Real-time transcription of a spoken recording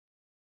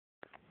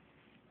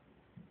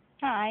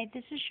Hi,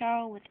 this is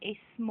Cheryl with a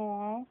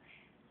small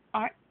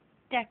Art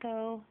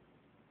Deco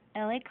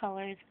LA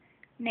Colors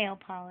nail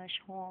polish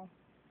haul.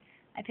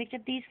 I picked up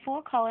these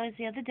four colors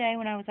the other day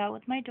when I was out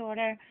with my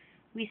daughter.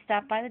 We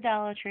stopped by the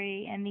Dollar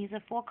Tree, and these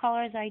are four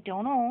colors I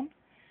don't own,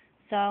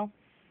 so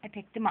I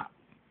picked them up.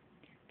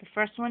 The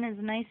first one is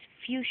a nice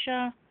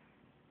fuchsia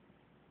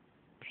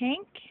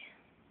pink.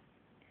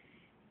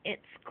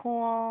 It's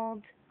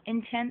called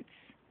Intense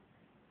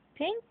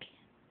Pink.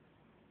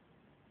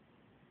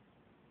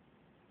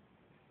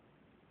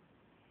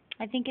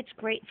 I think it's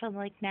great for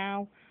like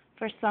now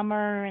for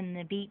summer and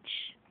the beach.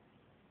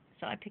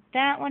 So I picked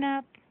that one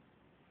up.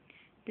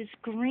 This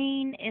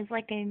green is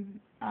like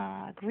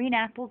a green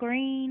apple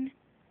green.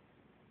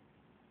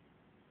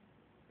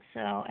 So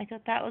I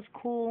thought that was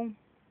cool.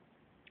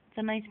 It's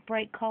a nice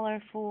bright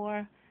color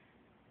for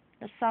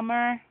the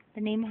summer.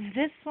 The name of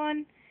this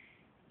one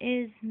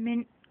is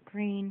mint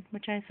green,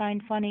 which I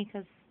find funny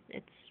because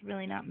it's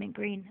really not mint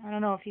green. I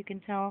don't know if you can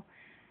tell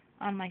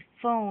on my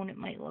phone. It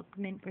might look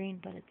mint green,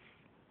 but it's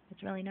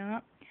really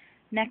not.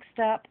 Next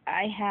up,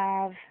 I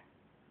have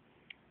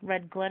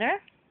red glitter.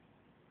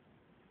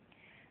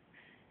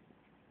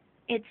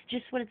 It's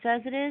just what it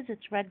says it is.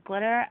 It's red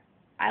glitter.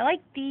 I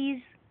like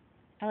these.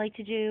 I like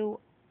to do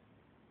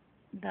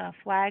the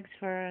flags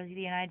for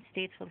the United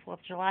States for the 4th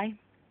of July.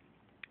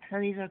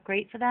 So these are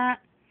great for that.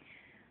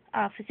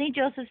 For St.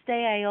 Joseph's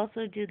Day, I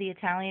also do the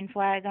Italian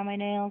flag on my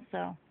nails,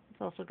 so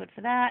it's also good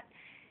for that.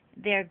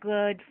 They're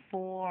good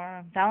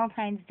for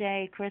Valentine's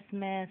Day,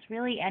 Christmas,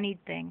 really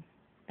anything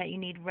that you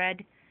need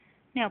red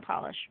nail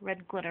polish,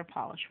 red glitter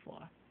polish for.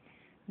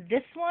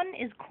 This one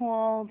is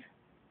called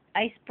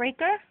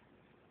Icebreaker,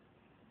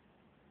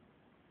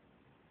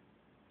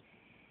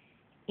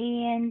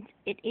 and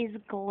it is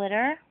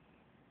glitter.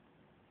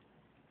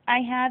 I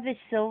have a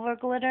silver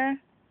glitter,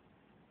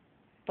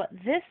 but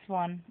this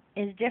one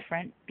is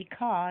different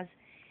because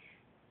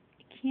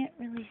you can't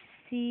really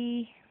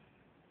see.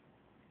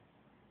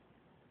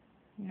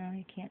 No,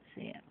 you can't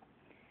see it.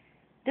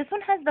 This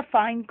one has the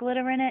fine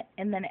glitter in it,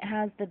 and then it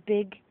has the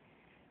big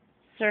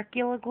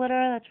circular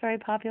glitter that's very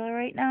popular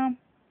right now.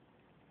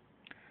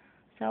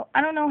 So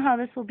I don't know how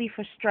this will be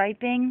for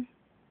striping,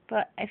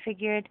 but I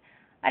figured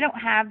I don't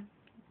have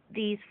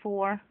these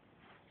four,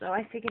 so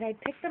I figured I'd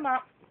pick them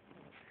up.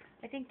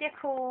 I think they're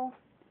cool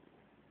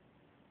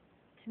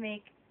to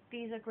make.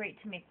 These are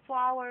great to make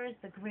flowers.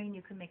 The green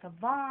you can make a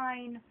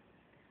vine.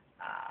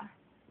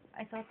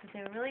 I thought that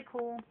they were really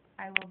cool.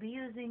 I will be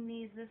using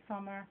these this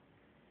summer,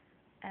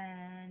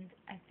 and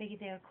I figured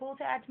they were cool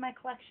to add to my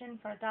collection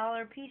for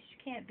 $1 a piece. You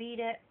can't beat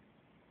it.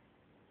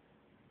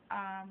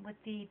 With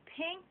the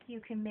pink, you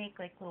can make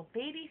like little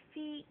baby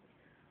feet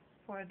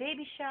for a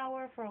baby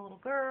shower for a little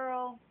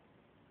girl.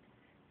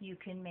 You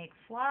can make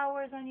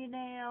flowers on your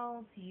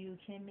nails. You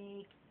can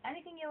make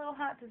anything your little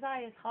heart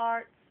desires,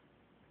 hearts,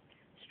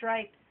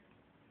 stripes,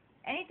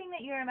 anything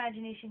that your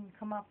imagination can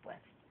come up with.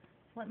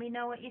 Let me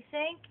know what you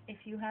think. If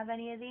you have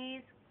any of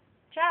these,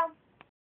 ciao!